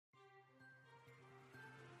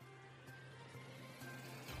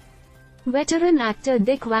Veteran actor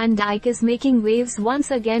Dick Van Dyke is making waves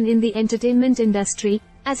once again in the entertainment industry,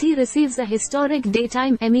 as he receives a historic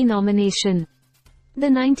Daytime Emmy nomination. The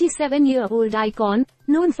 97-year-old icon,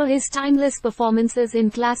 known for his timeless performances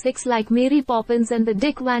in classics like Mary Poppins and The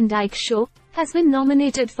Dick Van Dyke Show, has been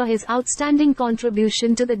nominated for his outstanding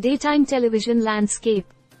contribution to the daytime television landscape.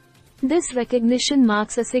 This recognition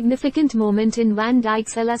marks a significant moment in Van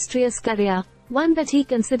Dyke's illustrious career, one that he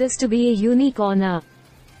considers to be a unique honor.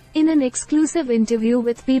 In an exclusive interview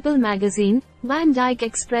with People magazine, Van Dyke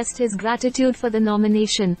expressed his gratitude for the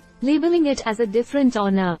nomination, labeling it as a different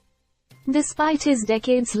honor. Despite his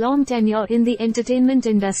decades-long tenure in the entertainment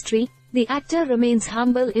industry, the actor remains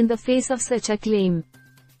humble in the face of such acclaim.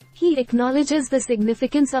 He acknowledges the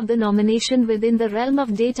significance of the nomination within the realm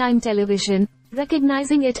of daytime television,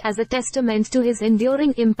 recognizing it as a testament to his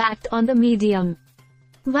enduring impact on the medium.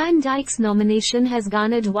 Van Dyke's nomination has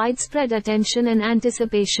garnered widespread attention and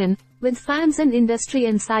anticipation, with fans and industry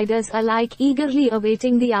insiders alike eagerly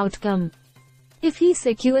awaiting the outcome. If he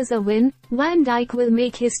secures a win, Van Dyke will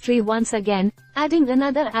make history once again, adding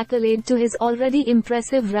another accolade to his already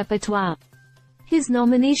impressive repertoire. His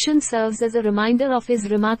nomination serves as a reminder of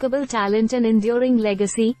his remarkable talent and enduring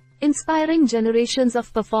legacy, inspiring generations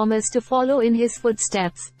of performers to follow in his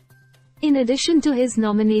footsteps. In addition to his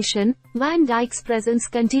nomination, Van Dyke's presence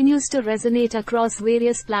continues to resonate across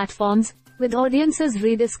various platforms, with audiences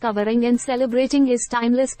rediscovering and celebrating his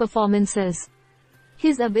timeless performances.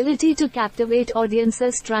 His ability to captivate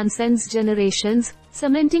audiences transcends generations,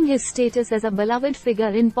 cementing his status as a beloved figure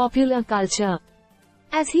in popular culture.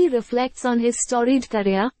 As he reflects on his storied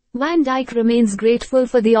career, Van Dyke remains grateful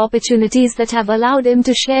for the opportunities that have allowed him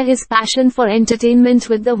to share his passion for entertainment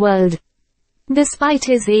with the world. Despite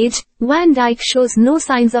his age, Van Dyke shows no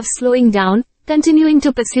signs of slowing down, continuing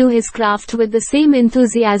to pursue his craft with the same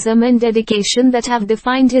enthusiasm and dedication that have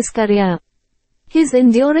defined his career. His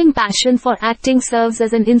enduring passion for acting serves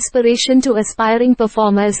as an inspiration to aspiring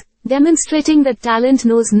performers, demonstrating that talent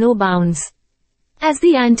knows no bounds. As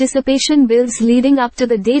the anticipation builds leading up to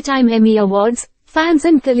the Daytime Emmy Awards, fans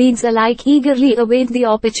and colleagues alike eagerly await the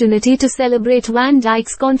opportunity to celebrate Van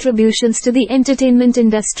Dyke's contributions to the entertainment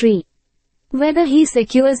industry. Whether he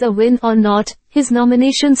secures a win or not, his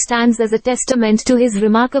nomination stands as a testament to his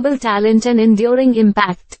remarkable talent and enduring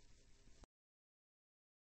impact.